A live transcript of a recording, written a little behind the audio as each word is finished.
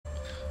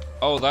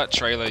Oh, that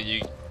trailer,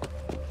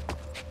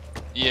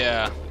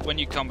 yeah, when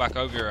you come back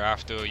over here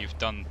after you've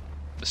done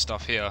the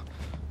stuff here,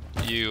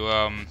 you,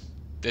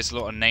 there's a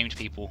lot of named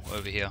people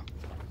over here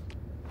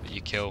that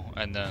you kill,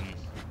 and then,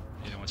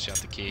 you know, once you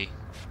have the key.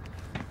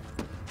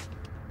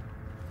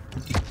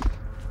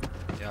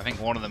 Yeah, I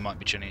think one of them might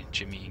be Jimmy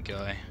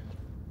Guy.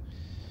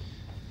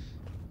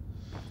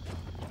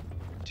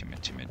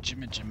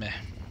 Jimmy.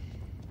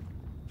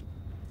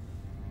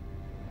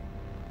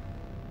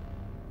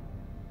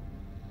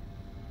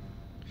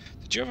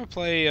 Did you ever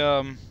play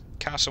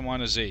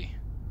Castlevania Z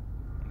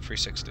on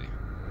 360?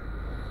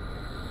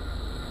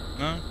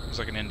 No? It was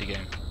like an indie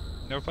game.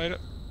 Never played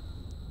it?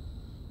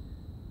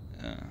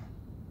 Yeah.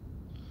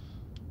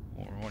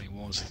 Or what it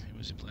was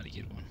a bloody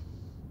good one.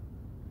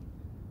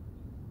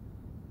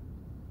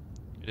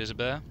 It is a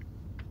bear?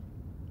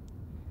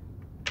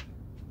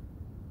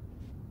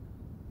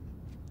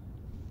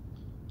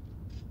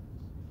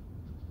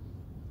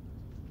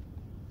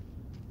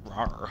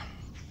 Rawr.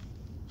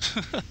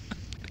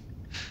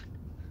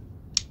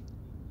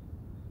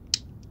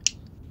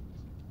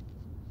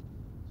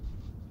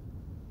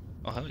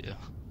 Oh hell yeah.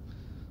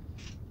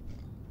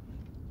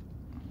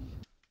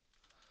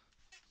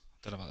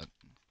 Don't know about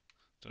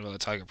the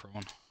Tiger Pro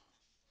one.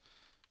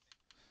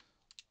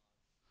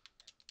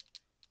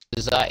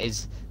 Dessert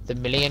is the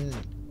million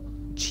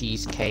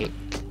cheesecake,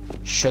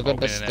 sugar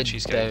dusted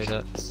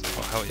donuts,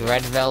 yeah.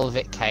 red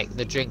velvet cake.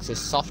 The drinks are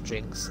soft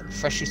drinks,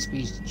 freshly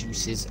squeezed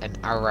juices, and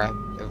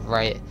Arabica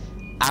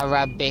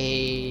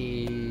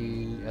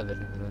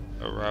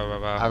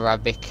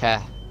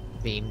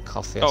bean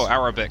coffee. Oh,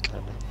 Arabic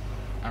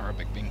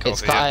bean coffee.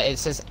 It's got it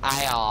says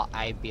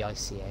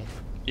Arabica.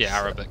 Yeah,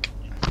 Arabic.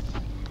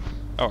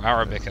 Oh,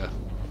 Arabica.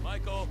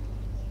 Michael.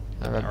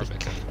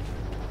 Arabica.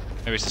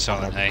 Maybe it's a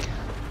silent A.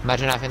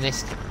 Imagine having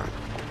this camera.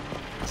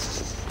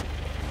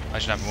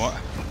 Imagine having what?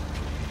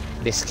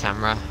 This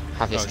camera.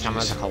 Have this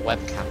camera as like a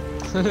webcam.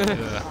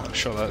 Yeah, I'm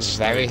sure that's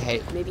very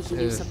Maybe he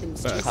knew something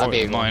better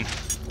quality than mine.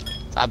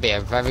 That'd be a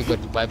very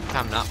good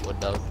webcam, that would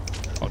though.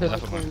 Oh,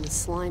 definitely. the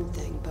slime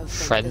thing, both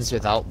Friends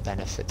without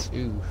benefits.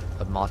 Ooh,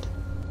 a mod.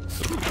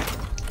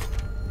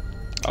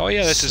 Oh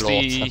yeah, this is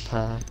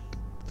Slaughter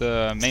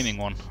the maiming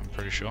one, I'm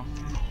pretty sure.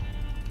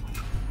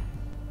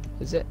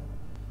 Is it?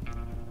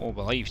 Oh, I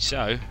believe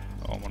so.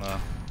 I'm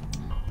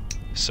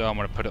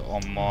gonna put it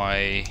on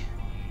my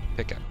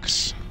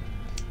pickaxe.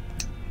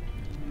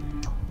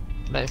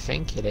 I don't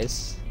think it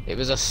is. It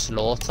was a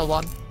slaughter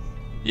one.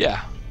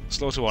 Yeah,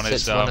 slaughter one So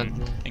is it's one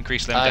of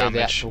increased limb the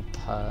damage. actual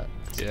perk.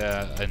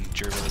 Yeah, and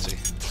durability.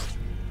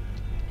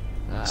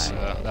 So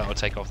that will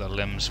take off their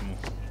limbs more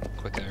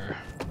quicker.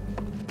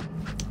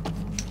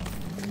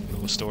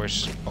 Little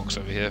storage box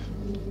over here.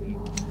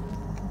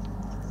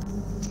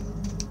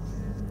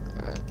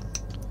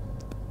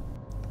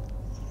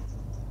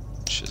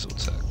 Shizzle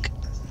tech.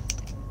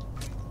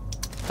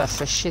 That's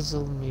for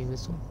shizzle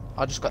muzzle.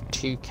 I just got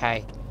 2k.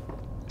 I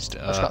just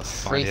got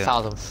fine, yeah.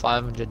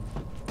 3,500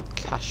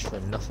 cash for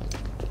nothing.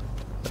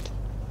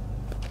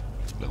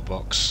 Little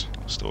box,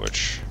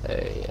 storage.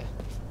 Yeah.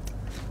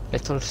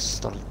 Little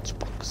storage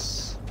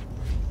box.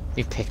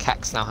 My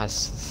pickaxe now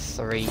has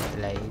 3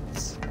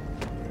 blades.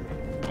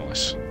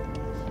 Nice.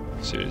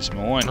 See what it's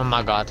mine. Oh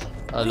my god,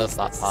 I love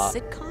that part.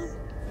 Sitcom?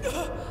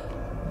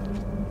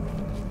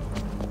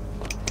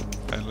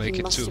 I like He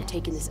it must too. have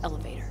taken this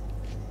elevator.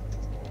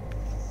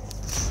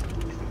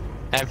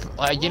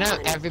 You know,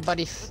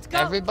 everybody,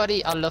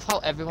 I love how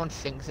everyone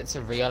thinks it's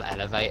a real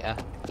elevator.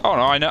 Oh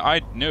no,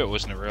 I knew it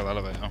wasn't a real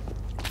elevator.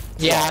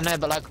 Yeah, I know,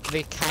 but like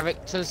the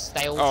characters,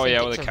 they all think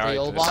well, it's the a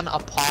real characters. one,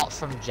 apart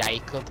from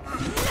Jacob.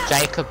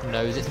 Jacob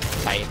knows it's a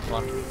fake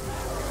one.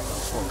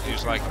 Well, he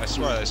was like, I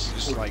swear there's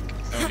just like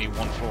only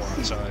 1 floor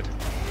outside.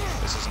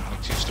 This isn't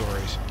like 2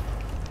 stories.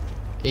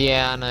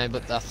 Yeah, I know,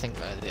 but I think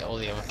that all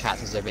the other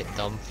characters are a bit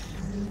dumb.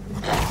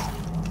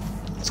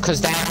 It's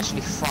because they're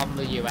actually from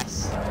the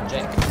US.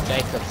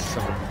 Jacob's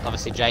from,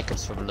 obviously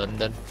Jacob's from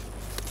London.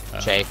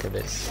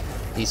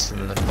 He's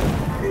from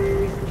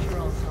London.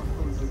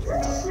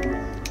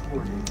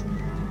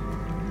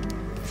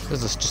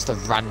 There's just a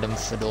random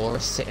fedora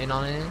sitting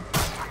on it.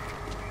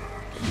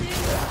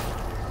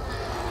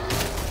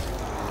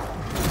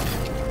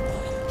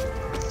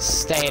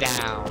 Stay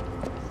down.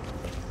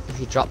 If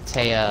you dropped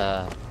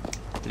a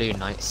blue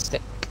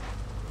nightstick.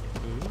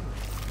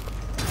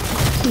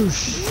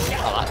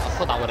 Oh, I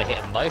thought that would have hit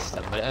them both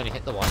then, but it only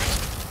hit the one.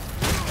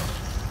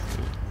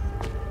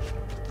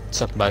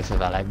 Took both of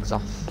their legs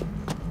off.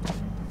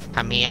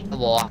 I'm here to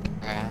walk.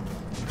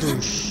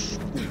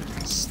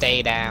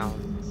 Stay down.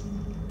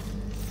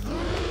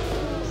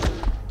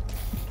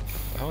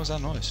 How was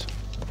that noise?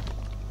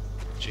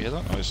 Did you hear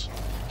that noise?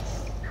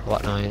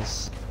 What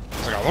noise?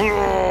 It's like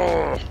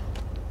a...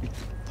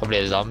 Probably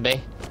a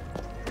zombie.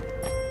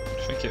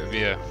 I think it would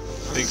be a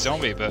big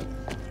zombie, but...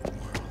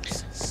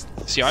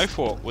 See, I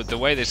thought with the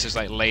way this is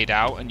like laid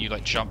out and you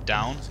like jump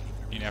down,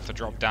 you have to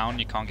drop down,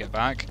 you can't get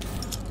back.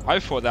 I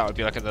thought that would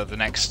be like the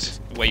next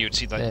where you'd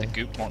see like the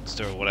goop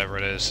monster or whatever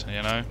it is,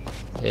 you know?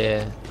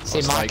 Yeah. See,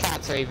 It's my like...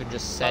 character even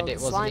just said it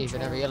wasn't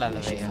even a real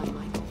elevator.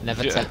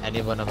 Never Yeah. tell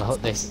anyone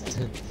about this.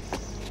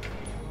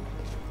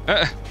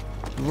 Uh,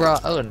 Right,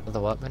 oh, another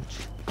workbench.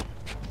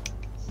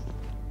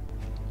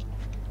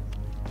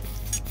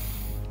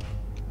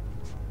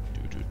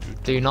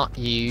 Do not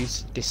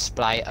use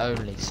display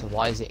only, so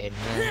why is it in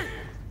there?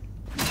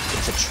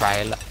 It's a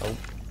trailer. Oh.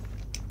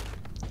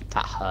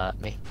 That hurt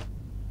me.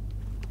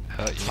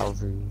 hurt you. How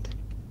rude.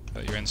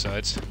 Hurt your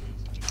insides.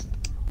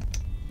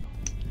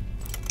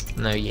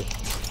 No, you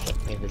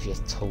hit me with your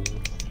tool.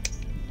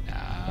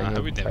 Nah, I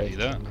would never do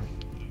that.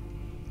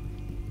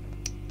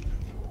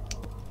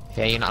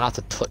 Yeah, you're not allowed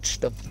to touch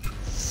them.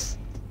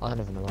 I don't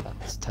even know what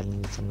that's telling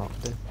you to not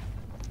do.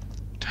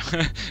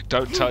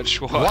 Don't touch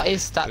what? What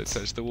is that? Don't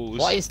touch the walls.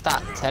 What is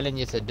that telling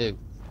you to do?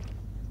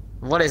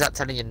 What is that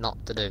telling you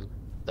not to do?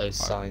 Those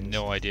I have signs.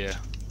 no idea.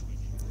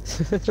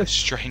 It's a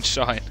strange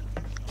sign.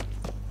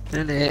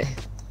 Isn't it?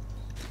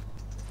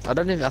 I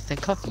don't even. I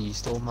think I've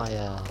used all my.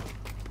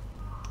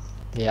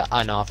 Yeah,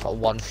 I know. I've got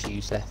one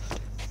fuse left.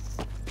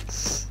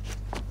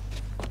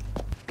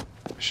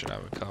 I should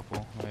have a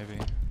couple, maybe.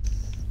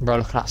 Bro,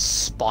 look at that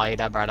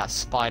spider, bro. That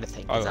spider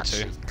thing I is got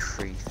two. actually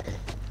creepy.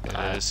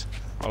 It is.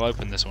 I'll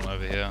open this one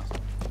over here.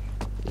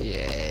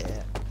 Yeah.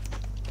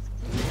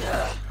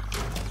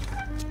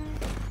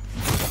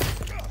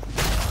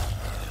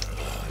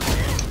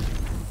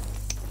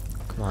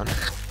 Come on.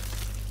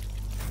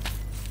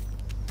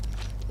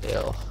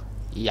 Ew.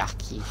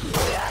 Yucky.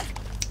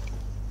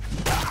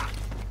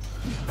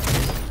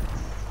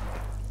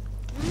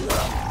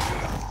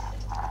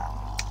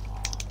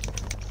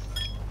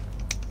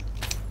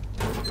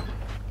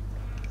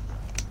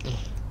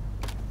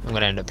 I'm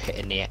gonna end up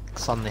hitting the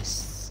X on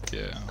this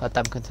Yeah.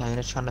 goddamn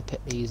container trying to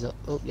pick these up.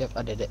 Oh, yep,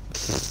 I did it.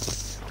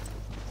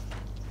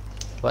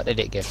 What did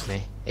it give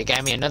me? It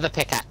gave me another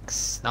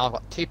pickaxe. Now I've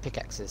got 2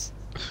 pickaxes.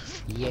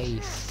 Yay,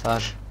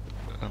 fun.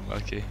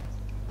 Unlucky.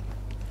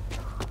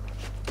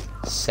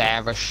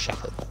 Sarah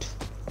Shepherd.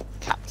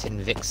 Captain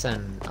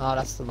Vixen. Oh,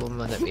 that's the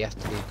woman that we have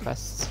to do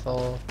quests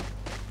for.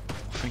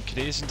 I think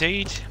it is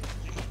indeed.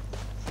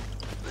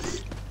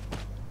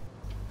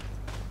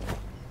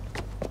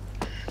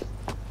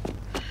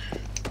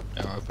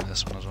 Yeah, I'll open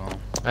this one as well.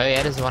 Oh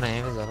yeah, there's one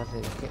here as well.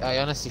 I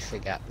honestly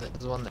forget that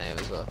there's one there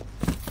as well.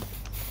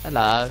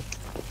 Hello.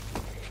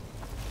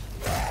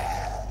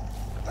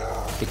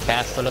 Be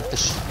careful of the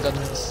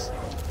shotguns.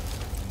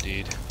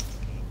 Indeed.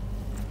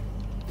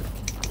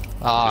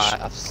 Alright,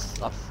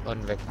 I've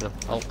unrigged them.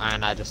 Oh,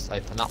 and I just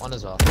opened that one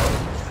as well.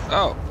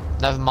 Oh,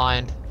 Never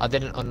mind. I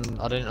didn't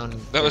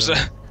that was a.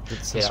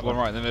 Didn't see There's that one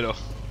right in the middle.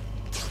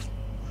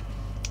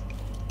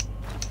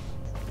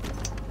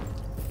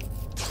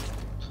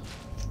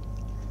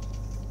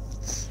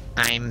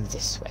 I'm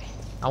this way.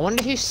 I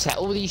wonder who set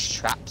all these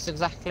traps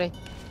exactly.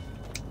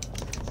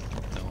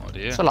 No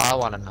idea. That's all I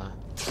want to know.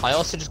 I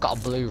also just got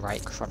a blue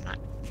rake from that.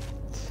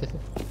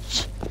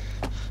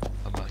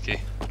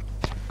 Unlucky.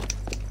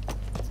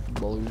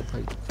 Blue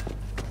rake.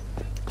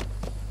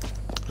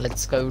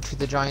 Let's go to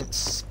the giant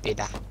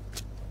spider.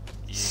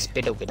 Yeah.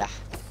 Spider widder.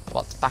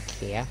 What's back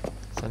here?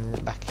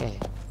 Something back here.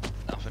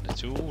 Nothing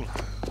at all.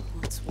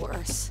 What's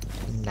worse?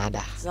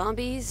 Nada.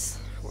 Zombies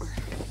or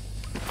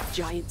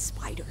giant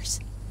spiders?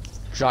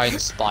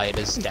 Giant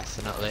spiders,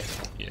 definitely.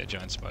 Yeah,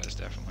 giant spiders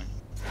definitely.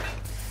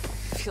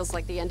 Feels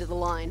like the end of the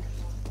line.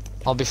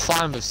 I'll be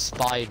fine with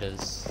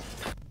spiders,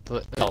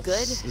 but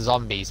Good?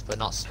 zombies, but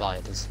not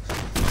spiders. I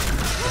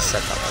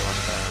said that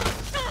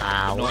the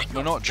wrong way.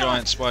 We're not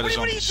giant spider What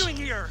are you zombies. doing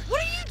here?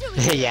 What are you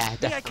doing? Yeah,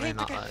 definitely Hey,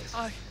 not okay. those.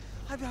 I'm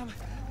oh god.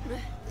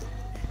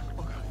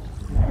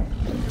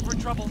 We're in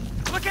trouble.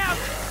 Look out!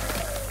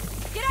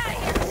 Get out of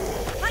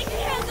here! I can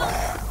handle.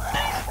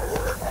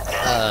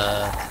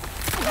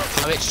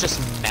 Oh, it's just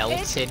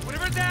melting.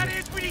 Whatever that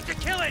is, we need to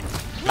kill it!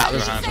 That Your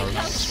was hands are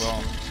as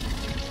well.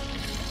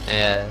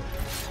 yeah.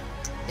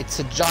 It's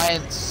a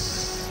giant.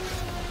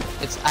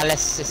 It's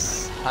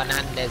Alexis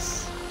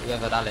Hernandez,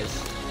 whoever that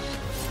is.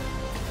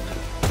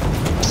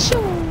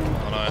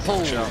 Oh no, Oh.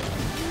 watch out.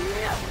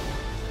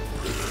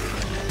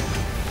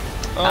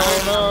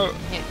 Oh no!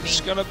 Hit me.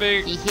 It's gonna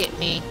be. He hit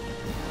me.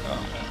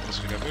 Oh, this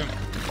is gonna boom.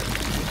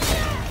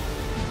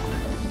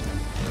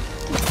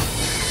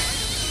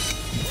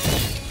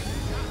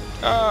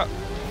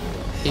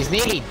 He's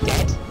nearly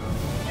dead.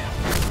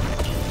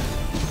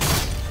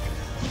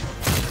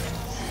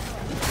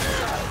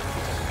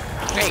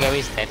 There you go,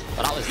 he's dead.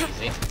 Well, that was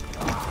easy.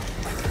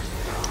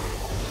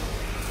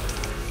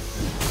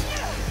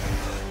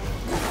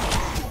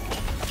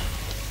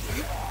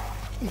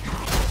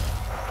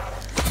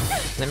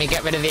 Let me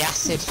get rid of the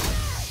acid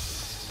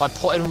by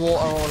putting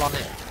water all on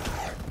it.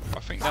 I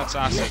think that's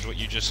acid. What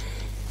you just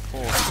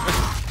poured.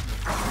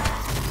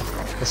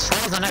 As far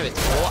as I know,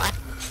 it's water.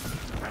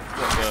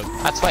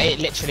 That's what it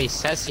literally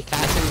says. You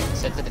can't see it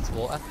says that it's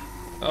water.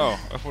 Oh,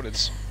 I thought it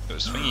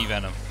was thingy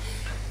venom.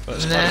 But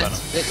it's Nah, spider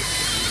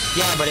venom.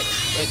 yeah, but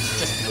it's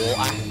just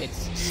water.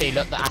 It's see,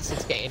 look, the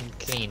acid's getting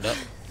cleaned up.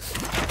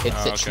 It's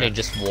Oh, literally okay.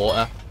 just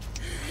water.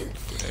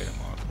 Yeah,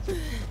 Mark.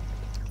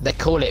 They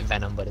call it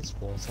venom, but it's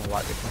water.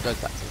 Right, we can go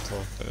back to the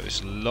talk.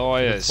 Those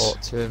liars. Talk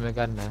to him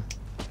again now.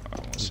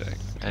 Right, 1 sec.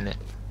 In it.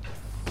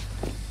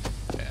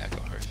 Yeah, I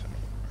got everything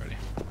ready.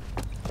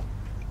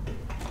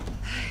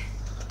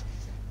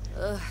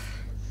 Ugh.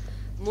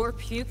 More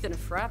puke than a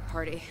frat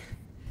party.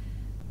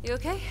 You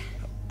okay?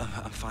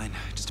 I'm fine.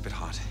 Just a bit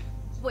hot.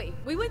 Wait,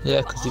 we went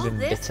Yeah, through 'cause you've all been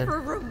this bitten. for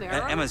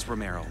Romero? Emma's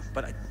Romero,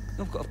 but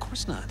of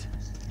course not.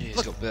 Yeah, he's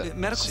Look, got bit.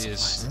 medical See his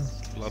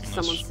supplies. blood on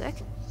Someone his sick?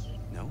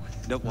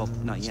 No, well,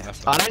 not yet.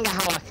 stuff. I don't know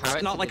how I It's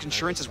carrot. not like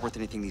insurance is worth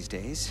anything these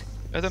days.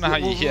 I don't know how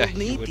you, We'll yeah, you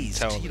need would these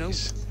tell to, you know,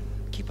 these.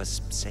 keep us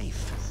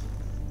safe.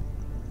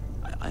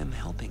 I am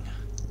helping.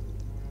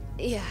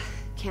 Yeah,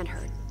 can't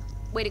hurt.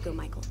 Way to go,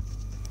 Michael.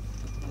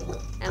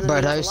 And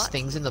Bro, there's a those lot-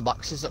 things in the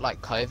boxes look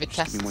like COVID Just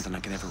tests. give me more than I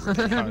can ever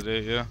repay. I do,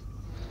 yeah.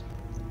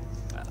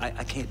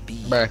 I can't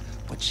be Bro.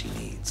 what she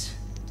needs.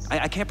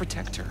 I can't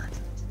protect her.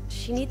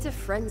 She needs a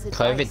friend's advice.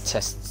 COVID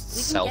tests We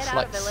can sell get for out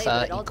like of LA, but it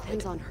 30 all quid.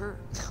 depends on her.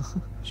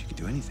 She can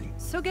do anything.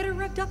 So get her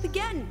rigged up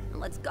again, and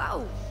let's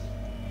go.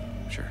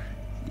 Sure.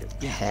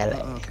 Yeah. Hell.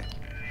 Okay.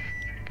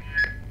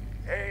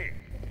 Hey,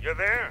 you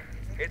there?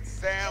 It's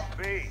Sam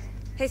B.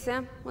 Hey,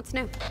 Sam, what's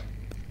new?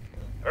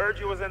 Heard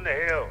you was in the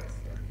hills.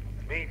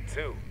 Me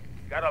too.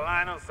 Got a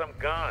line on some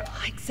guns.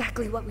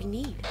 Exactly what we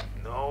need.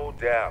 No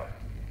doubt.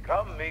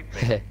 Come meet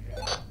me.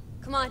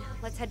 Come on,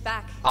 let's head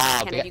back. Ah,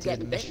 Can't we have get you to the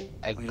getting mission. bitten.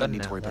 A Well, you gun don't need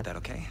to now, worry about then.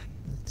 that, okay?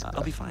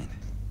 I'll be fine.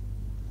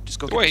 Just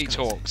go The get way those he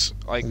guns. talks,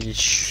 like, You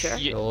Sure.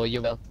 Sure,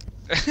 you will.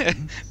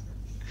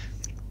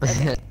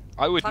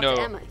 I would Talk know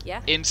to Emma,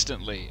 yeah?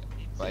 instantly,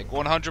 like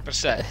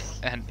 100%,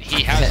 and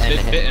he has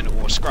been bitten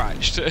or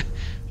scratched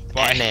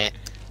by Innit?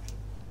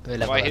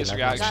 We'll By have his a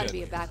reaction. level. Gotta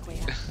be a back way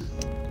out.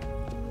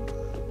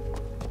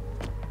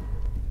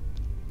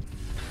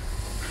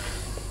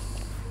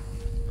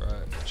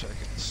 Right, checking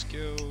the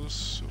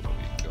skills. What do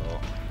we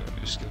got? Got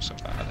new skills so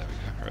far. There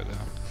we go. Right there.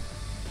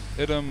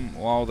 Hit them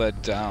while they're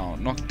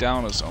down. Knock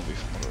down a zombie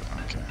from the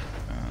okay.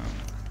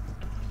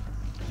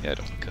 Yeah, it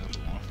doesn't kill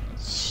them.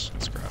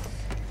 Let's grab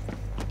it.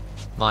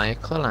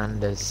 Michael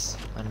Anders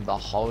and the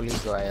Holy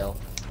Grail.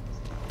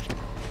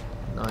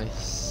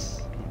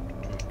 Nice.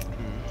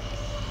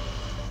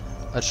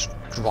 I just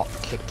drop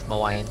kicked my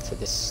way into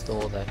this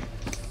store though.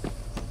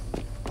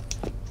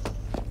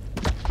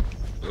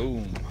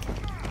 Boom.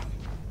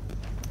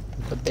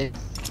 The bit.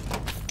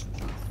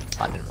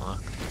 I didn't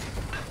mark.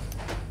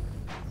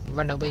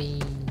 Run away.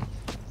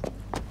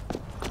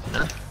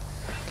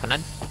 Can I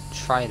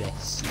try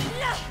this?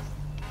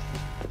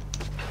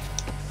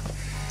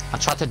 I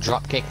tried to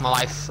drop kick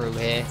my way through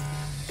here.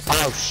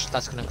 Oh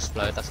that's gonna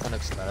explode, that's gonna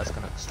explode, that's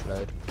gonna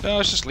explode. No,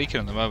 it's just leaking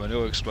at the moment.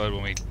 It'll explode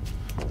when we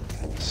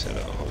set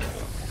it off.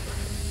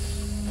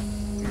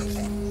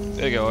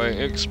 There you go.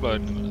 It'll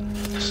explode in a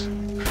minute.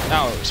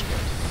 Now it'll explode.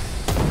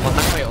 Well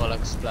now it will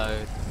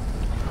explode.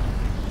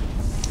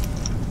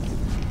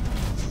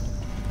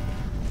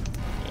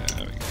 Yeah,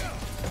 there we go.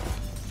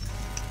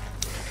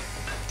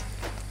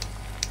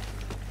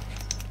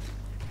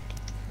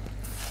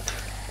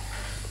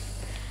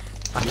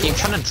 I keep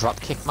trying to drop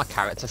kick my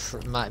character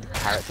through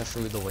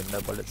the window,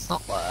 but it's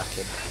not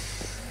working.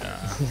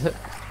 That.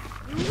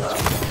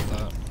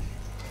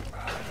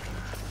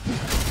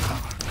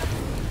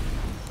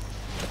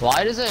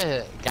 Why does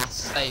a gas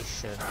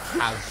station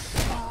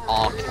have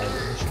arcade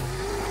machines?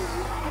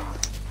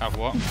 Have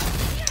what?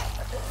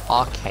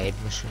 Arcade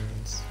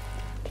machines.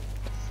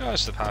 Oh,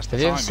 it's to pass the Have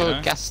you ever time, saw you a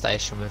know? gas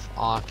station with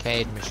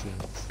arcade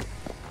machines?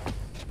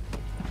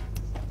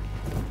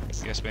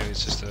 I guess maybe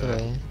it's just a.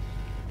 Yeah.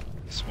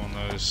 It's one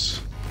of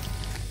those.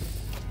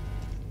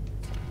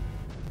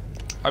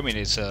 I mean,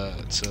 it's a.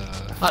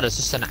 Oh, there's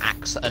just an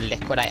axe, a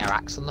liquidator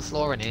axe on the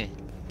floor in here.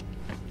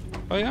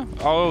 Oh yeah.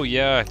 Oh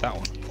yeah, that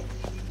one.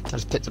 I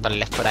just picked up a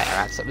liquidator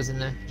axe that was in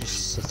there,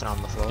 just sitting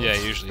on the floor. Yeah,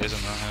 usually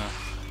isn't that? Yeah.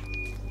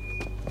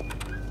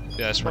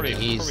 Yeah, it's probably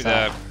Probably use probably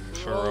that.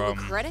 there for Roll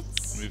the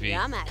credits. movie.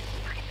 Yeah, I'm at it.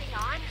 Anything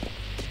on?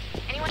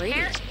 Anyone Radio.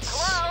 here?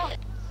 Hello?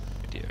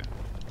 video.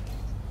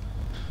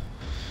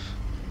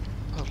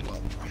 Oh,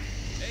 love.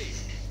 Hey,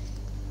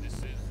 this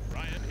is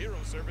Ryan Hero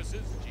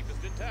Services,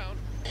 cheapest in town.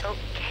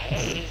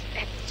 Okay,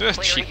 The it's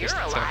clear cheapest you're in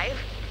town. alive.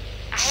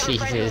 I have a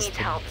friend who Cheapest needs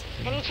help.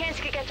 Any chance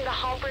you could get to the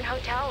Halpern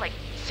Hotel, like,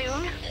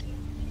 soon?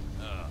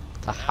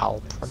 The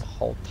Halpern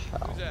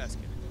Hotel. Who's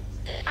asking?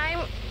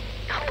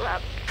 Hold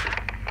up.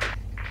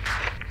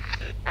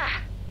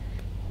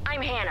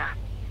 I'm Hannah.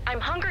 I'm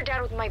hunkered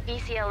down with my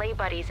BCLA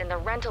buddies in the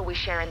rental we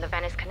share in the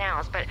Venice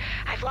canals, but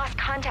I've lost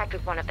contact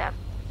with one of them.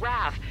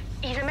 Rav.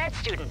 He's a med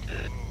student.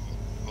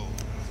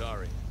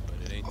 Sorry, but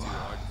it ain't too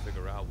hard to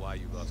figure out why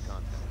you lost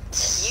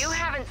contact. You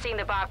haven't seen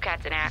the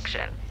Bobcats in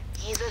action.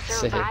 He's a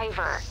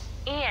survivor,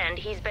 and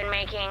he's been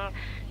making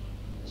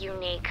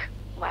unique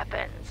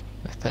weapons.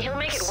 He'll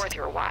make it worth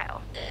your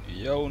while.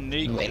 Yo,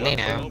 Nick. Really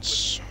now?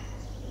 weapons.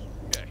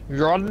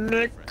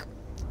 Yannick.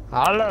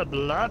 Blah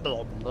blah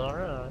blah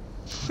blah.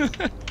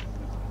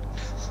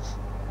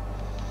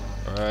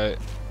 Alright.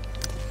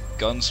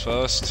 Guns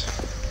first.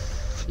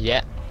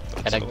 Yeah.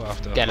 Let's Get go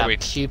after. a Probably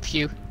pew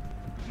pew.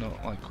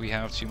 not like we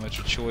have too much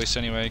of a choice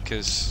anyway,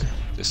 because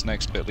this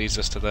next bit leads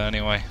us to there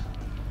anyway.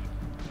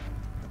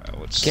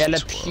 What That's Get a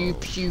 12. pew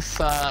pew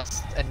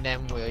first, and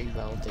then we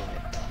will do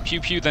it.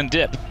 Pew pew, then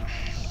dip.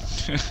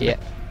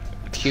 Yep.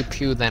 Pew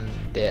pew, then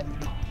dip.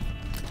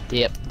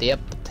 Dip, dip,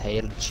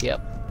 potato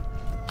chip.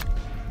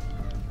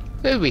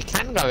 Ooh, we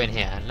can go in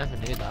here. I never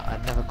knew that.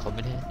 I'd never come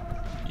in here.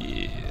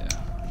 Yeah.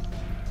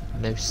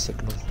 No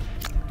signal.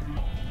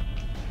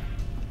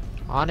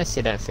 I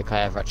honestly don't think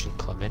I ever actually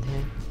come in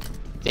here.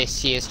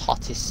 This year's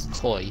hottest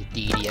toy,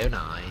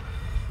 DD09.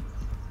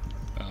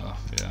 Oh,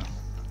 yeah.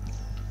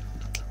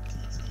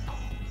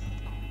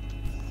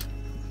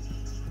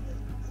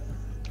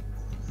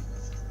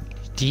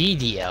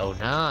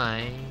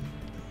 DD09.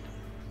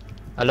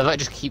 I love how it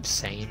just keeps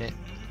saying it.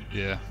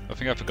 Yeah, I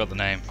think I forgot the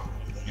name.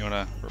 You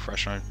wanna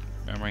refresh my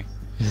memory?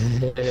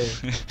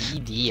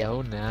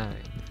 DD09.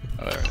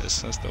 Oh, there it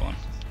is. That's the one.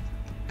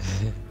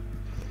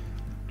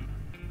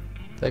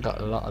 They got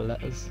a lot of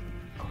letters.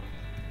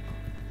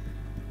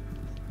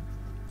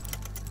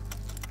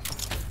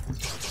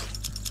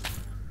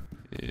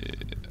 Yeah,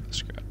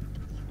 scrap.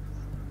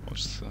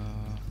 What's the...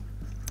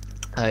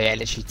 Oh yeah,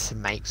 literally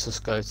makes us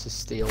go to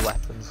steal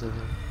weapons with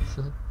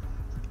them.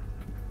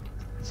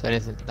 So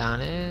anything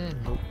down here?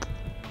 Nope.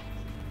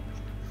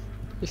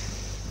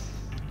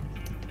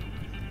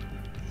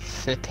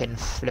 Flipping,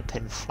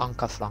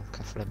 flunker,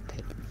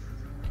 flipping.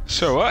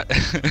 So what?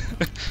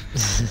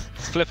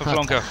 Flipper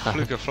flunker,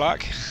 fluker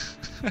flack.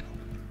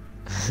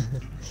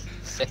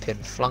 Flipping,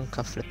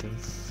 flunker, flipping,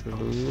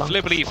 flunker.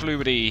 Flibbity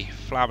floobity,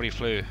 flabbity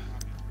flu.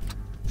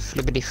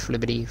 Flibbity,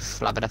 flibbity,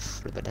 flabbida,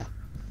 flibbida.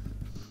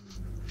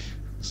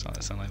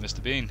 Sound like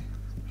Mr. Bean.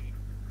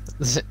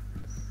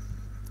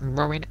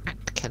 Rowan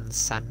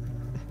Atkinson.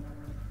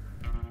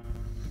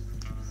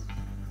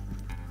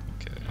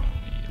 Okay,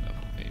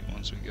 level 8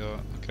 ones we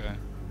got. Okay.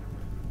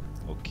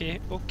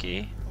 Okay.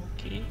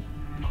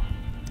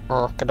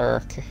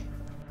 Orkadurk.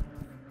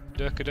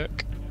 Duck.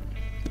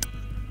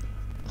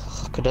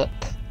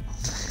 Orkadurk.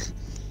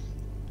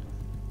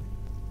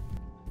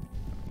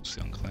 What's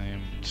the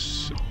unclaimed?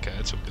 Okay,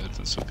 it's all good.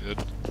 That's all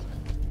good.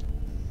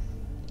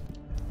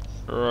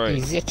 Right.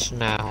 Is it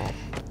now?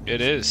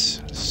 It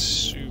is.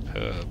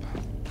 Superb.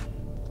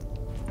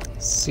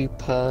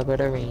 Superb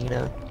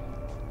arena.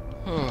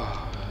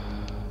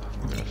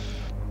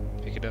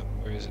 Pick it up.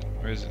 Where is it?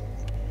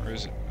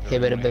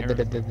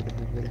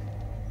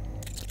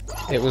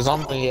 It was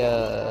on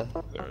the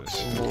There it is.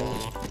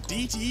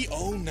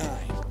 DD09.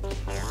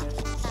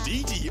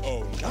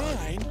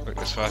 DD09? Look,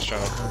 this fast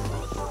travel.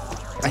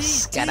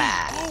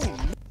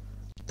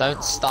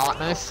 Don't start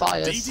no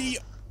fires.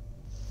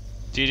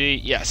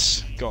 DD,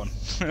 yes. Go on.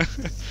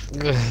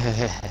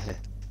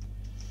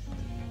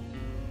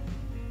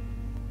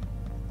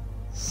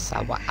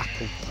 Sour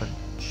apple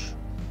punch.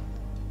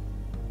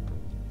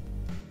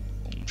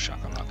 Boom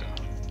shakalaka.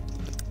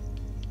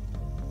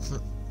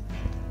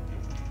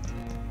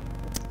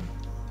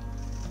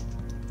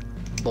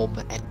 Bomb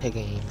enter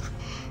game.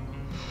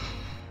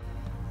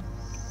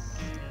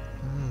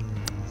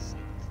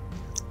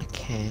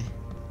 Okay.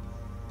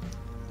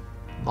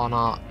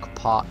 Monarch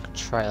Park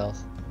Trail.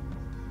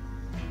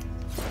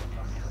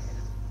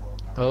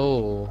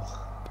 Oh.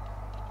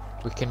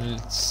 We can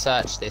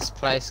search this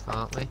place,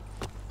 can't we?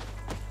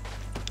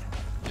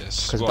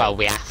 Yes. Because, well,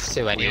 we have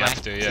to anyway. We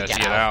have to, yeah, to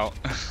get out.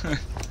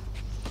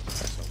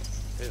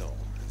 Phil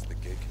is the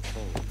gate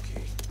control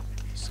key.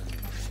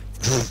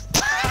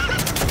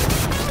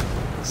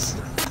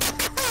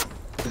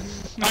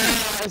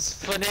 That's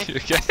funny. You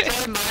okay?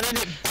 Yeah, man, and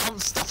it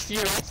bounced off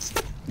your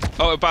head.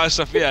 Oh, bad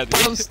stuff, yeah.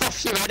 Bounced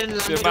off your head and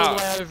landed all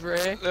the way over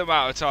here. The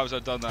amount of times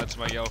I've done that to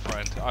my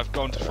girlfriend. I've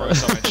gone to throw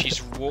something,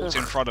 she's walked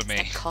in front of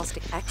me.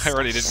 I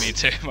really didn't mean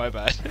to, my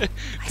bad.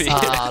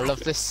 I love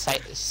this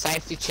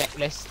safety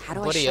checklist. How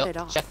do I Buddy shut up, it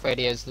off? check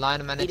radios,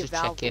 line manager Need a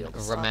valve check in, wheel to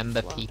stop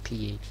remember the flow.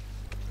 PPE.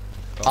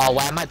 Oh,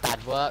 where my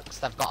dad works,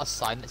 they've got a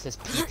sign that says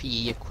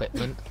PPE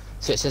equipment.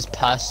 So it says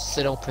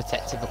personal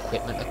protective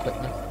equipment.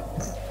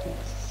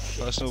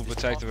 Personal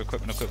protective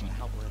equipment.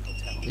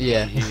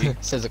 Yeah,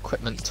 it says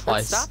equipment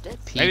twice. stopped it.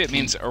 Maybe it PP.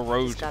 means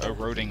gotta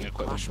eroding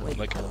equipment,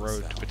 like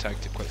erode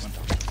protect equipment.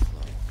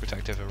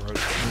 Protective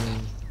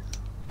erosion.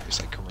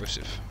 It's like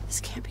corrosive. This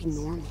can't be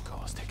normal.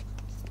 Caustic.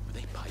 Were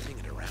they piping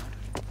it around?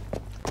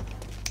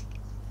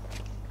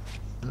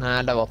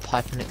 Nah, they were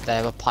piping it.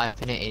 They were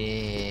piping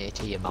it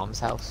to your mom's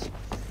house.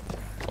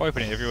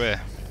 Open it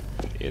everywhere.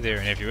 Here, there,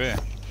 and everywhere.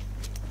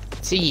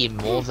 To your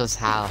mother's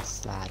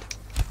house, lad.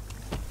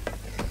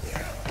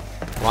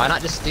 Why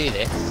not just do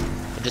this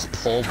and just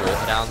pour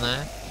water down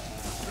there,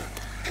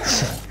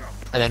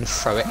 and then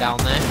throw it down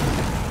there?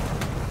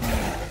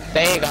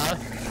 There you go.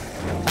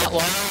 That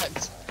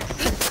worked.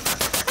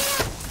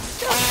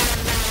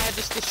 Oh no, I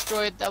just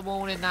destroyed them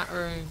all in that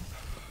room.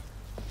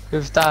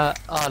 With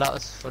that, oh, that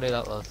was funny.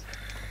 That was.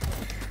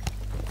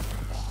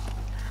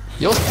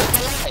 You're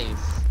still alive.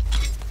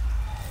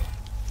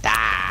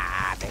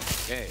 Damn it.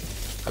 Okay.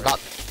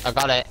 I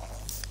got it.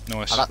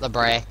 Nice. I got the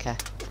breaker.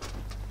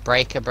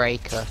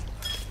 Breaker.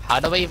 How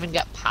do I even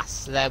get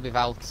past there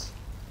without?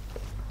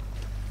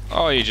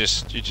 Oh, you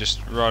just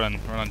run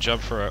and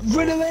jump for it.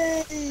 Run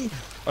away!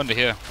 Under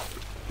here.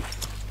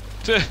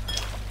 There's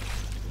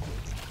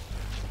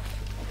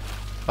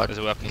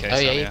a weapon case. Oh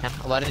yeah, down you here. can.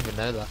 Oh, I didn't even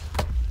know that.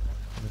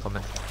 I'm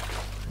coming.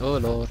 Oh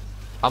lord.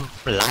 I'm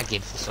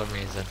lagging for some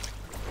reason.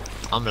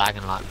 I'm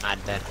lagging like mad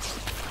then.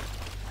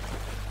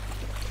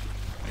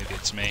 Maybe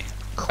it's me.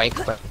 Quake.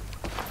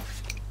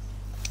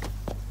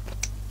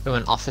 Oh,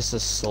 an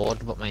officer's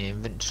sword, but my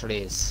inventory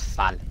is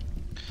full.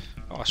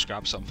 Oh, I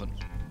scrapped something.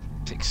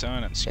 Take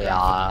something and scrap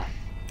Yeah.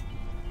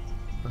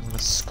 I'm gonna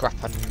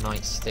scrap a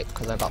nightstick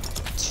because I got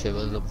 2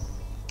 of them.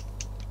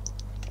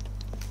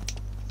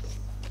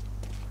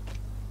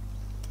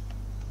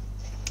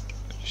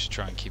 it. Just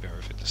try and keep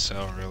everything to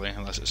sell, really,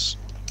 unless it's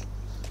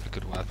a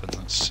good weapon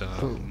that's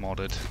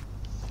modded.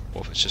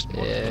 Or if it's just modded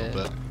a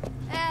little bit.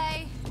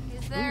 Hey,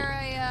 is there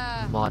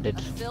a Modded.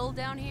 Phil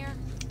down here?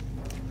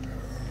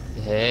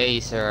 Hey,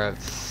 is there a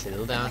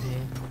Phil down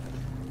here?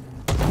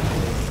 I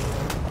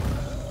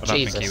don't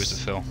think he was a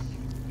Phil.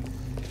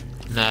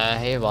 No,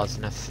 he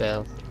wasn't a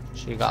Phil.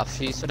 You got a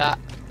fuse for that?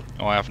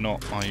 Oh, I have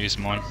not. I'll use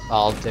mine.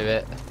 I'll do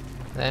it.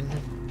 Then.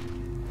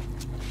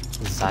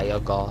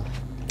 Zyogor.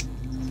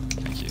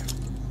 Thank you.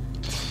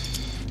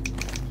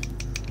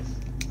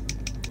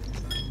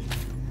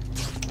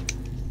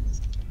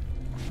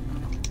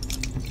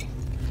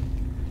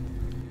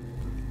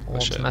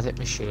 Automatic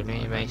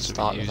machinery, you may So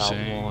start we're without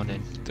using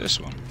warning. This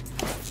one.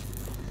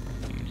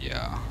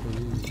 Yeah.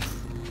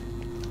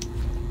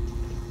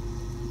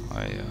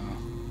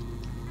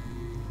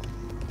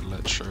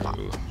 Electro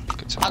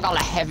guitar. I got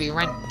a heavy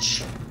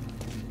wrench.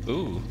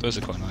 Ooh, those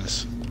are quite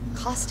nice.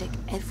 Caustic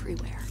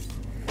everywhere.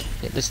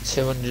 It does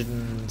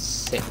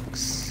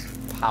 206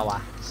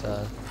 power,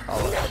 so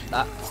I'll put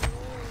that.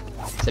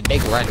 It's a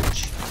big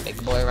wrench.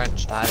 Big boy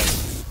wrench, that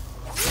is.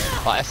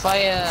 But if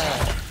I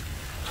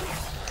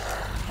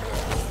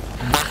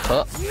back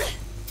up.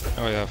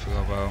 Oh yeah, I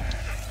forgot about.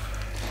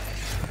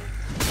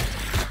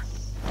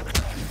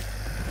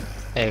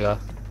 There you go.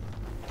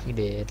 You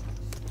did.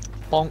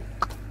 Bonk.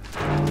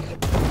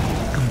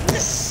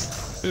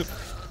 Oop.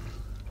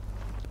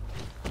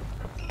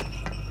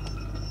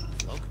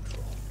 Low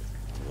control.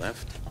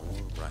 Left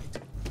or right?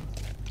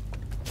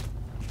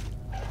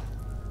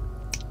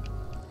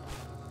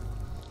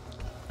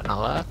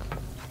 That'll work.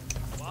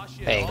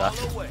 There you go.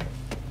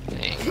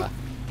 There you go.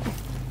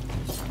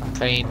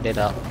 Cleaned it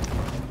up.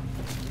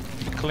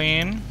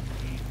 Clean.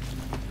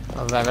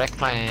 Oh, very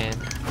clean.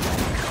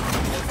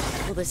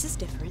 Well, this is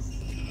different.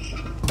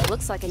 It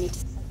looks like I need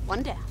to...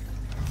 One down.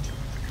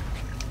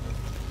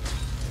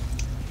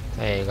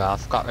 There you go.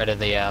 I've got rid of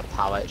the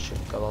power. It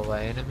should go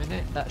away in a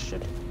minute. That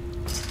should.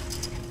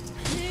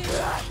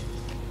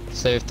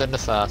 So we've done the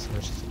first one.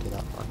 Let's just do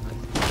that one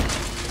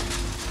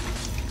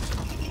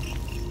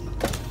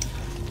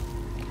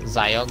then.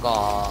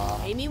 Zyogor.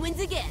 Amy wins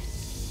again.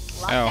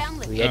 Ow. Lockdown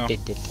lift. We Ow.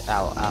 did it.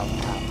 Ow, ow, ow,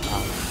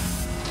 ow.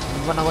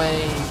 Run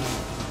away.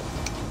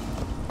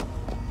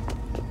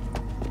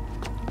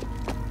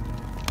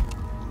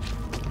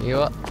 You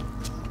up?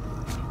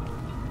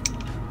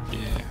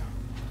 Yeah.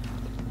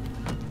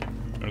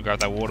 Gonna grab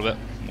that water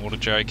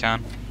jerry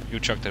can. You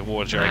chuck the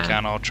water jerry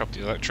can, I'll chuck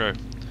the electro.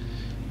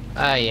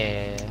 Oh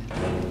yeah.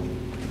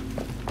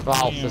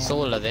 Well, there's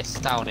all of this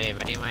down here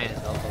anyway.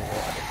 There's all the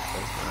water.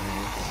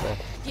 So.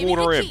 Give me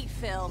Water the him. key,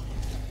 Phil.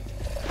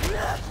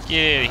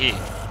 Get out of here.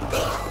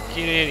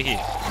 Get out of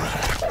here.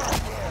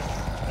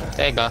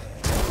 There you go.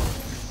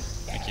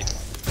 Thank you.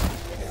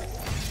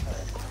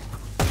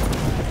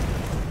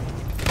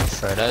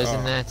 Throw those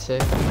in there too.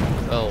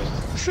 Oh,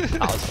 that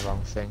was the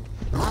wrong thing.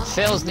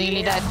 Phil's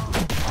nearly dead.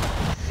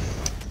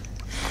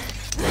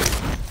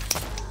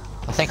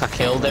 I think I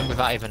killed him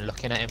without even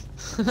looking at him.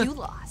 You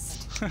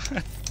lost.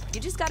 You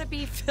just gotta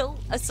be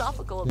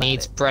philosophical about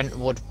Needs it.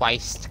 Brentwood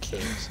waste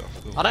key.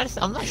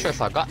 I'm not sure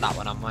if I got that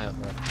one on my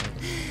other account.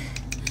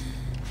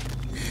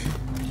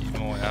 You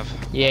know what I have.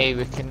 Yeah,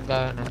 we can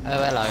go now.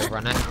 Oh, hello,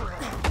 runner.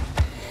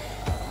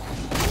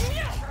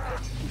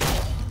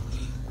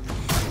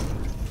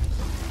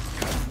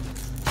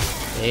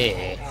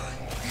 Yeah.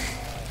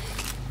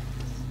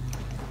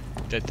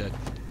 Dead.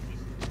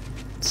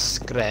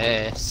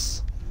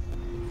 Disgrace.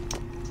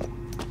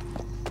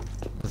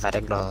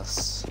 Very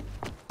gross.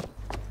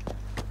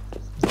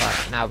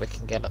 Right, now we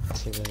can get up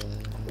to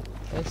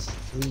place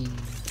 3.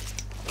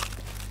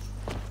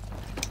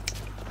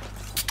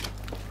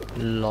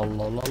 Hello,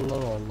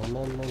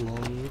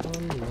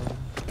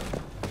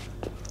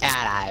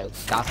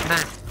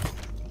 governor.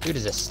 Who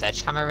does a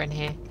sledgehammer in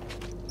here?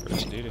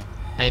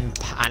 And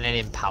an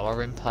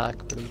empowering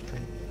perk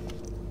blueprint.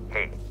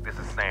 Hey, this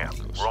is Sam.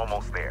 We're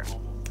almost there.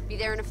 Be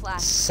there in a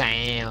flash.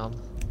 Sam.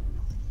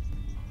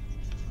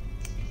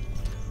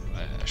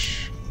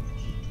 Flash.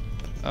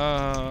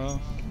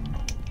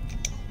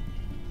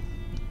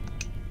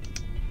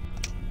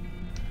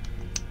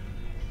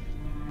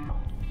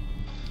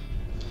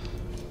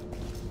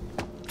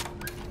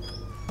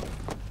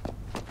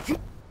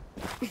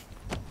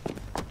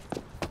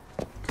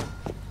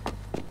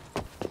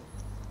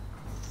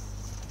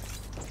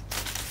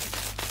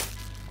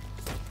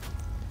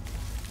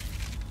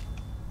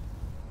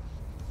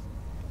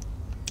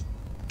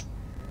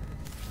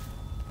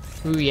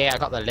 Ooh yeah, I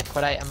got the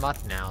liquidator mod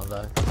now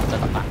though. I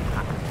got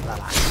that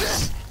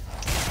axe.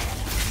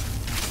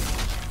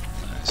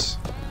 Nice.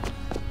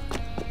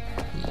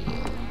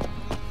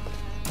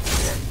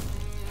 Yeah.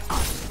 I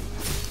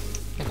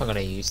think I'm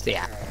gonna use the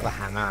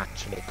hammer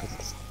actually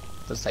because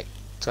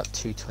it's got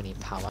 220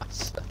 power.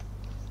 So.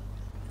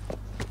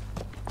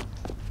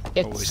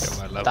 Always It's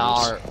got my levels.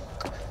 dark.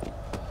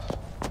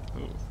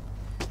 Ooh.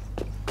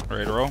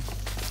 Ready to roll?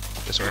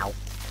 This way. Ow.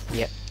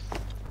 Yep.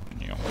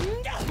 Yeah.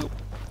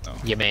 Oh,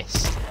 You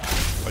missed.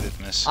 I did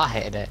miss. I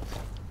hated it.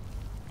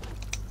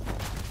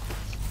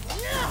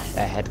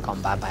 Their head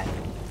gone bye bye.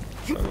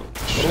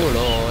 Oh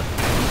lord.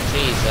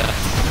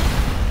 Jesus.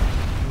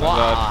 Wow,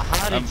 God.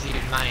 how did you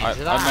manage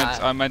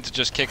that? I meant to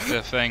just kick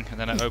the thing and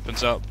then it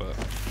opens up, but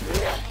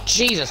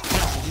Jesus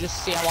Christ, did you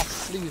just see how I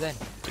flew then?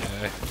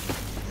 yeah.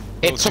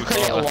 It Little took too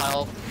a little far.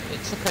 while.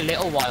 It took a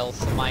little while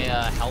for my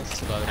health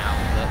to go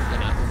down, but you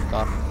know,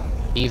 got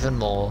even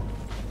more.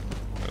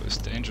 It was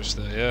dangerous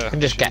there, yeah. You can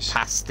just get Jeez.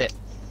 past it.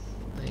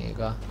 There you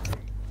go.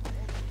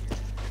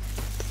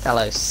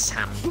 Hello,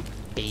 Sam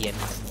being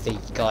the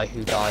guy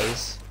who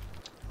dies.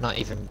 Not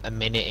even a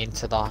minute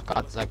into the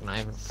God's like not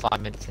even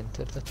 5 minutes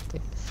into the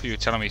thing. You were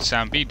telling me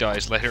Sam B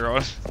dies later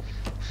on.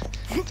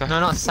 No,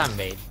 not Sam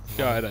Bean.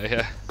 Yeah, I know,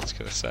 yeah. I was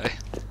gonna say.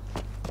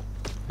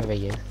 Who are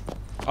you?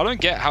 I don't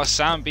get how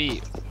Sam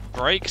B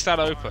breaks that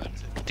open,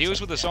 deals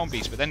with the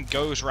zombies, but then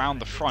goes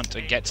round the front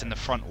and gets in the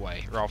front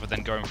way, rather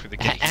than going through the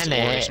gates And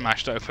already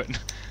smashed open.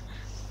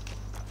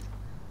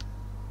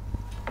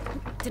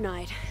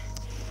 Denied.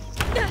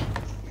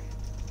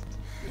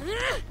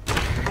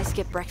 I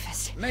skipped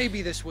breakfast.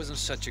 Maybe this wasn't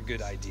such a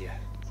good idea.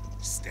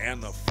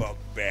 Stand the fuck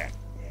back.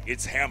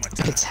 It's hammer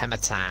time. It's hammer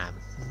time.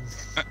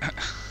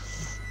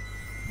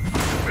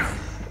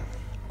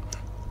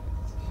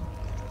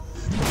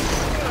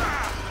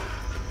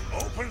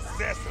 Open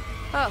sesame.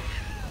 Oh,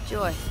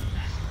 joy.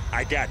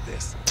 I got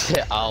this.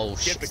 Oh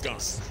Get the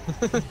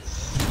shit. gun.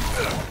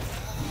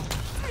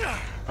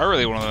 I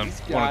really wanted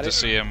got to it.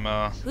 see him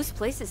Whose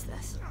place is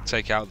this?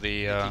 take out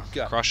the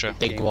got crusher.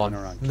 Big Game one.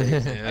 winner on cable.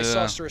 I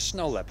Yeah. saw her a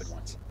snow leopard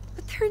once.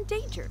 But they're in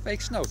danger.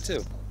 Fake snow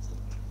too.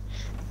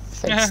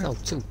 Fake snow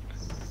too.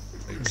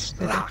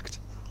 Locked.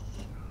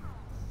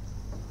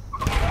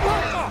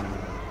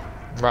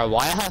 Bro,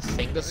 why are her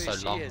fingers There so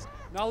she long? is.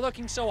 Not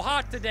looking so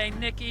hot today,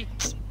 Nikki.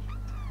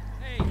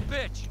 Hey,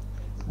 bitch.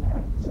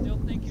 Still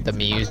think you're The too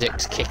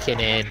music's kicking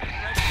in.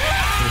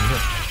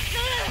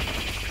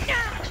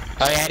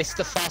 Oh yeah, this is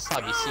the first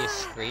time you see a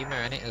screamer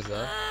in it as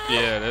well.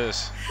 Yeah, it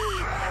is.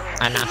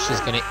 And now she's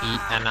gonna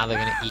eat, and now they're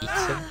gonna eat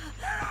him.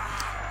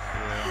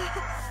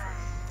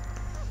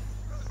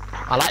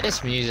 I like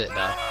this music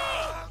though.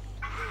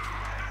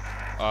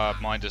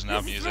 Mine doesn't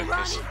have music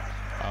because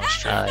I was Oh,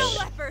 trapped. yeah.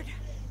 Leopard.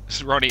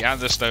 It's Ronnie and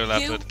the snow You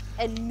leopard.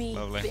 and me,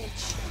 Lovely.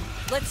 bitch.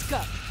 Let's go.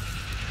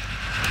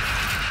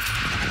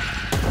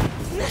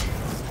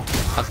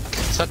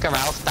 I've took her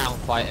health down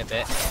quite a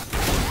bit.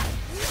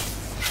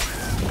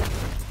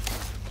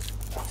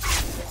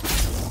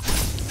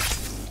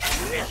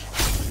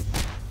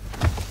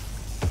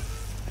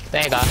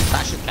 There you go,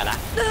 that should kill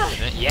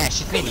her. Yeah,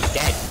 she's nearly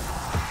dead.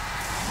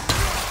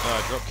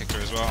 Oh, I drop kicked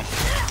her as well.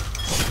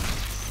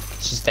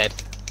 She's dead.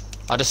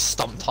 I just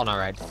stomped on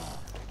her head.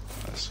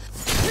 Nice.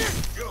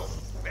 Go.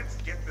 Let's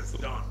get this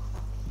done.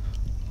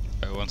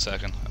 Oh, 1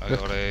 second. I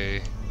got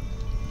a.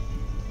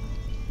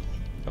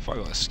 If I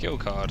got a skill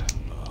card.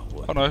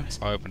 Oh no,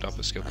 I opened up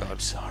a skill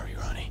card. Sorry,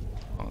 Ronnie.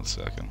 1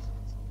 second.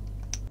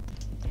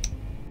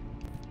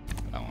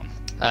 That one.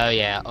 Oh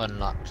yeah,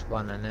 unlocked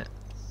one in it.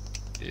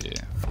 Yeah.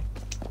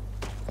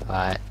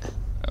 Right.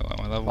 Oh, am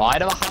I level? Why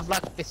do I have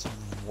like this?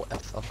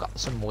 I've got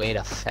some weird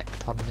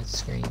effect on the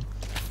screen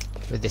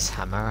with this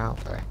hammer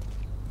out, bro.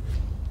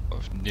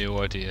 I've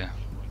no idea.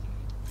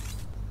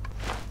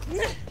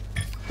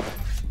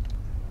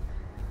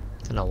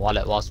 Don't know what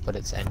it was, but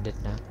it's ended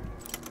now.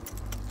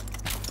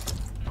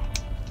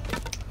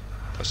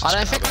 Plus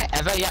I it's don't think I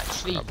carbon. ever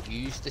actually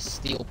used the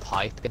steel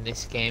pipe in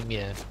this game, you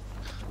know.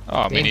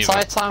 Oh, The me entire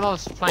neither. time I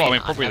was playing, Well, I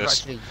mean, probably never this-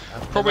 actually,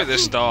 I've probably never at the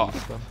actually start.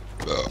 used one.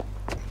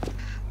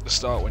 The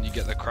start when you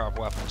get the crab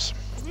weapons.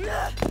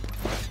 I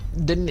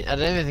don't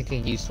even think I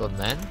used one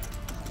then.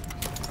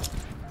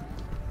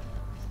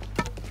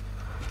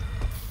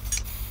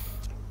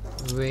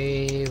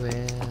 We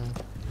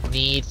will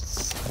need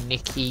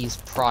Nikki's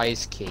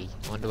prize key.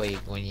 Wonder where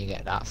when you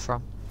get that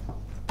from.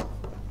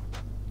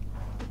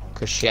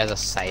 Because she has a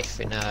safe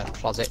in her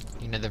closet.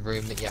 You know, the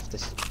room that you have to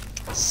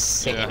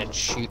sit in Yeah. and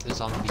shoot the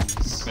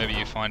zombies. Maybe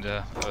you find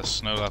a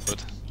snow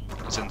leopard.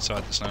 It's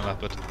inside the snow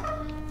leopard.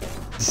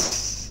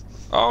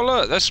 Oh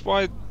look, that's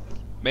why.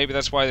 Maybe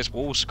that's why this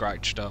wall's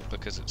scratched up,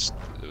 because it's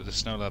the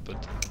snow leopard.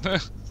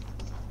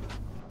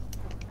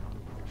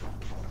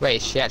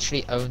 Wait, she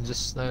actually owns a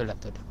snow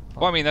leopard.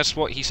 Well, I mean, that's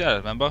what he said,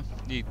 remember?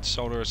 He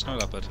sold her a snow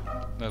leopard.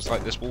 There's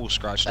like this wall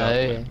scratched up. Oh,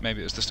 yeah.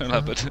 Maybe it was the snow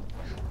leopard.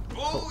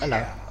 Oh,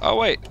 hello. Oh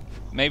wait,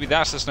 maybe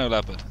that's the snow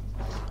leopard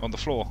on the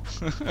floor.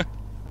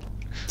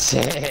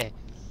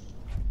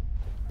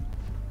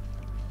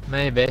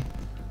 Maybe.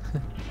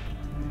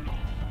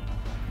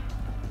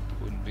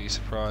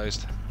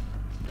 surprised.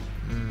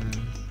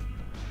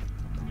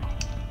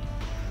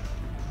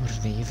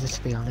 Wouldn't either,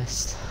 to be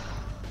honest.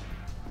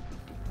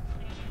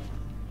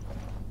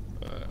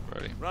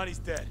 Ready. Ronnie's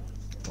dead.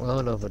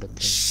 All over the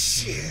place.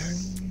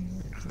 Shit.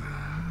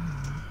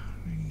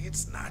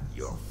 It's not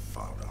your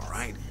fault, all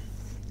right?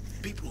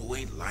 People who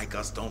ain't like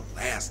us don't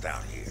last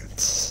out here.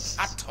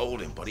 I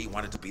told him, but he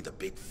wanted to be the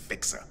big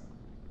fixer.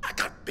 I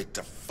got bit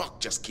to fuck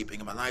just keeping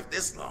him alive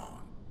this long.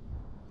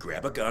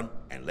 Grab a gun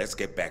and let's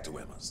get back to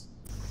Emma's.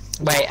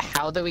 Wait,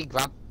 how do we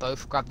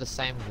both grab the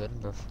same gun,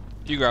 bro?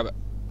 You grab it.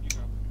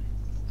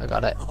 I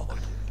got it.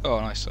 Oh,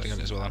 nice. I got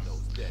it as well then.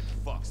 Dead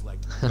fucks like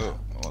Oh,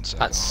 1 second.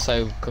 That's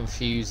so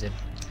confusing.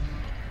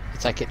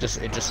 It's like it just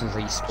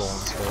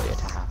respawns for you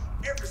to have.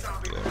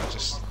 Yeah,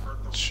 just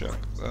chuck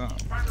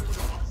that.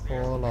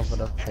 All over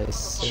the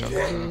place. Shut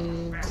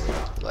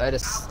Where are the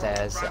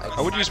stairs?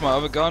 I would use my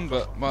other gun,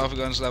 but my other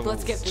gun's level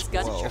Let's get this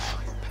gun 12.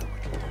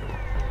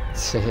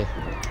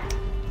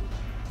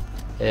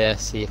 Yeah,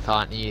 so you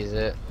can't use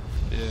it.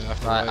 Yeah, I have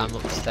to Right, wait. I'm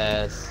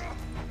upstairs.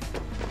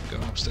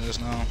 Going upstairs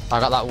now. I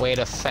got that weird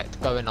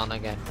effect going on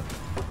again.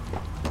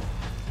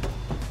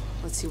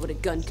 Let's see what a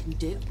gun can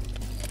do.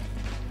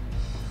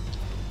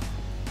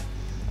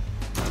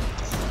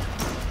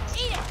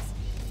 Eat it!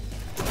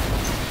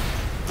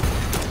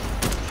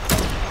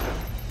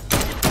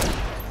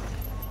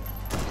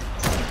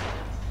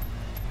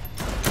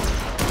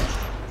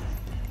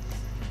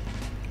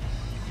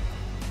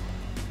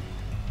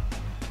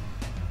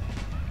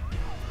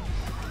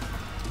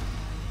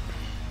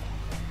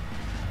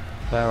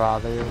 Where are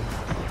they?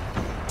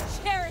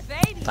 Sheriff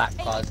 80! That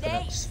guy's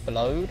gonna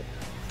explode.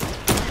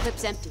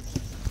 Clip's empty.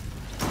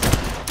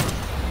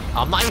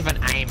 I'm not even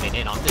aiming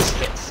in, I'm just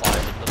hit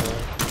firing them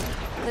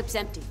all. Clip's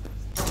empty.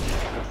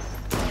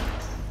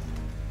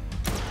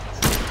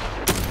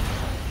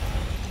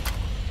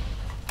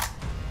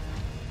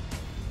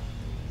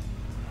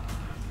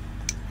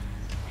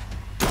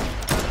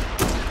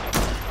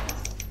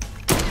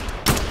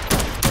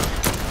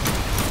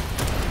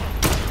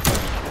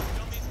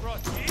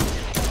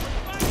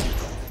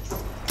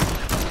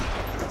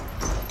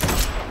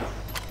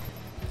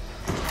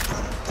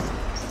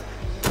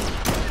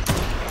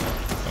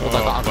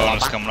 Oh,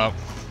 bonus coming up.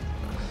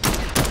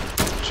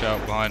 Watch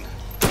out behind.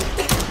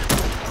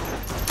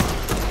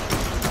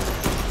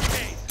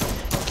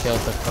 Killed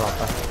the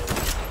cropper.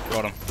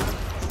 Got him.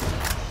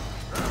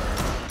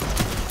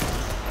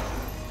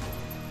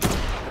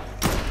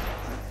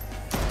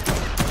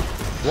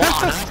 What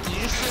on earth? Did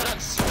you see that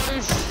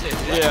explosion?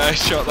 Yeah, I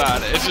shot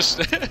that. It just.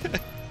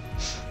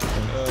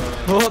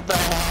 What the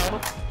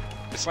hell?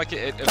 It's like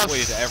it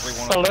avoided every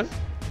one of them.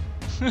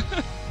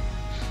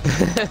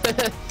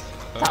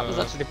 That was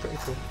actually pretty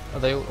cool. Are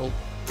they all...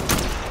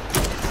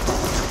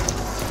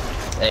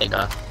 There you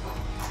go.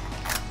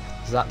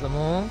 Is that them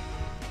all? Or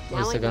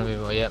Now is I there gonna know.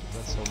 be more? Yep,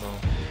 that's all more.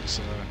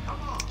 So,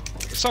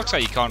 it sucks how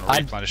you can't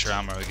replenish your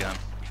ammo again.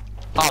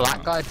 Oh,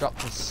 that guy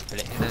dropped a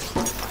split in it.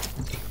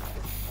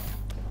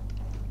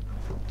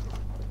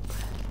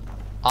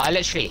 I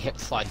literally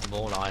hip-fired them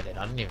all. I did.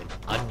 I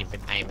didn't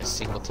even aim a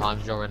single time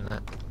during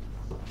that.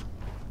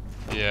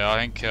 Yeah, I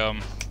think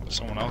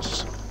someone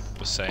else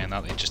was saying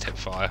that they just hit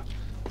fire.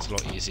 It's a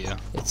lot easier.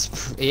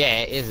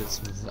 Yeah, it is.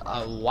 It's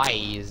way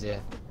easier.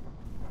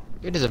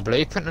 There's a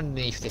blueprint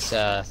underneath this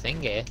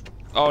thing here.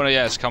 Oh no,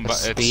 yeah, it's come A back.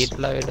 speed It's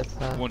loader.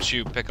 once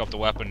you pick up the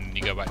weapon and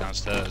you go back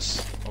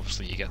downstairs.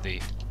 Obviously, you get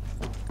the.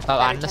 Oh,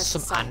 Better and there's test the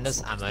some and there's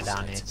science. ammo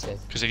down here too.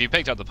 Because if you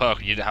picked up the perk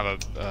and you didn't have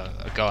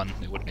a gun,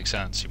 it wouldn't make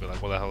sense. You'd be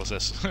like, what the hell is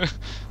this?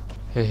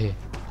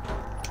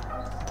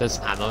 There's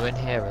ammo in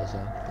here as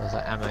well. There's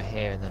like ammo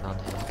here and then on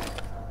here.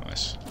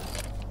 Nice.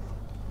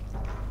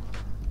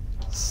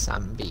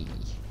 Sambi.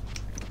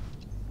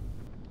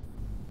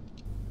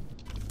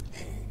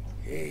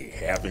 Hey,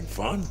 having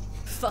fun?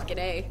 Fucking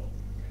A.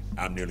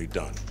 I'm nearly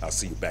done. I'll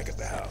see you back at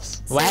the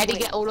house. Where'd he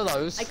get all of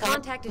those? I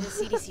contacted a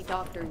CDC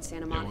doctor in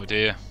Santa No Monica.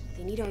 idea.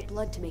 They need our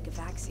blood to make a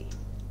vaccine.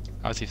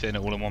 How do you fit it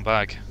all in one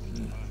bag?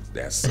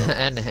 That's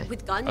and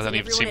With guns I don't and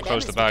even everyone seem at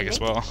close to Emma's, the bag we as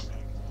can make well.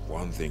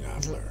 one thing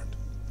I've learned.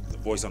 The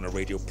voice on the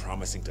radio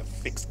promising to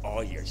fix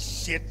all your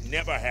shit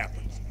never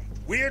happens.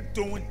 We're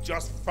doing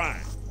just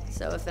fine. it.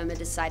 So if Emma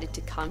decided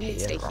to come,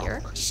 you'd stay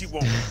here? She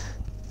won't.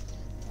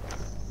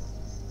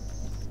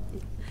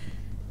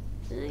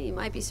 You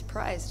might be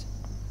surprised.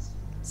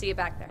 See you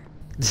back there.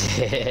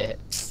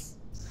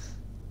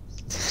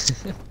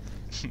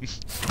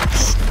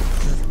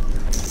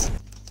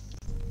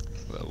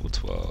 Level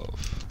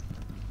 12.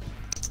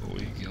 What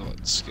we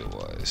got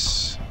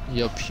skill-wise?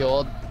 Your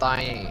pure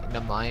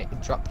dynamite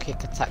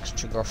dropkick attacks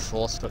trigger a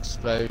forceful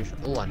explosion.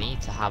 Oh, I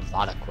need to have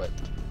that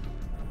equipped.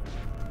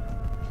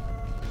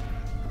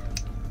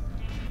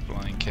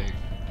 Flying kick.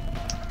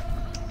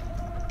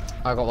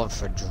 I got one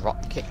for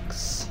drop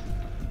kicks.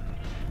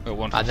 Got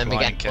one for And then we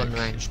flying get kick,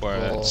 unranged where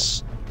ball.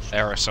 it's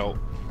air assault,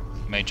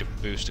 major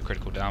boost to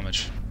critical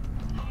damage.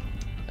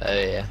 Oh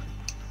yeah.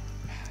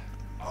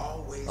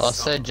 Always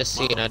Also, something just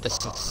so you know, there's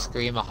a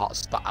screamer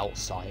hotspot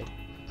outside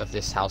of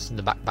this house in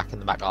the back in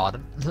the back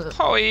garden.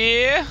 Oh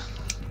yeah!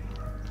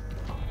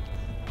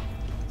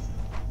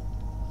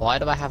 Why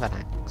do I have an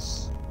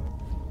axe?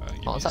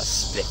 You What was need that?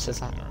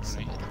 Splitter's axe?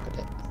 Let me look at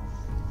it.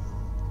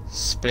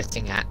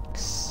 Splitting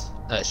axe.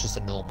 No, it's just a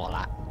normal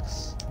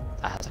axe.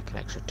 That has like an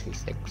extra 2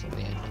 things on the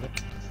end of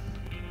it.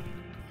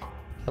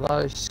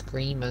 Hello,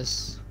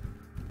 screamers.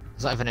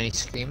 There's not even any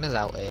screamers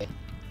out here.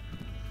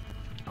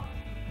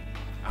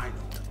 I know.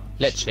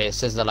 Literally, it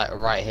says they're like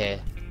right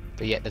here,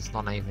 but yet there's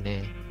none even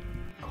here.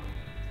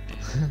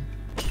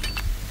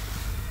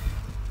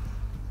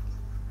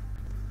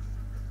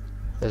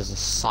 There's a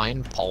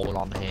sign pole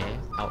on here,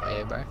 out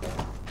here, bro.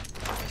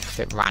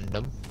 Bit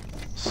random.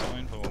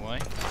 Sign for away.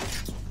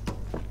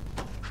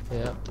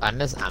 Yeah, and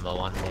there's ammo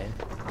on here.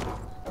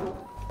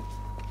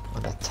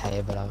 On a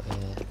table out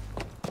here.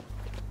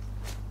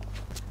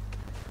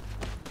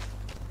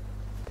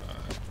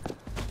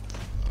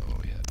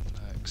 Oh yeah,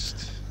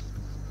 next.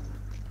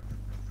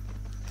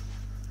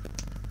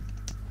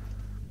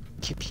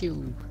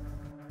 Pew.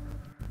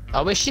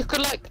 I wish you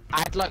could like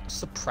add like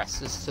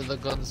suppressors to the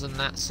guns and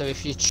that, so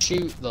if you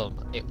shoot them,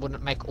 it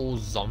wouldn't make all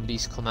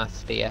zombies come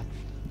after you.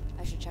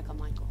 I should check on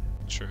Michael.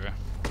 True.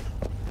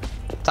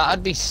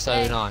 That'd be so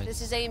Hey, nice.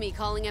 this is Amy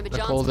calling Emma Look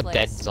John's all the place.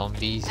 dead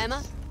zombies.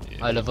 Emma?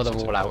 Yeah, I love how they're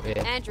all out here.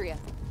 Andrea.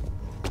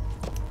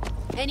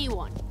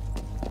 Anyone.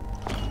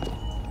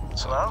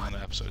 So I'll end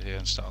the episode here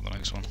and start the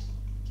next one.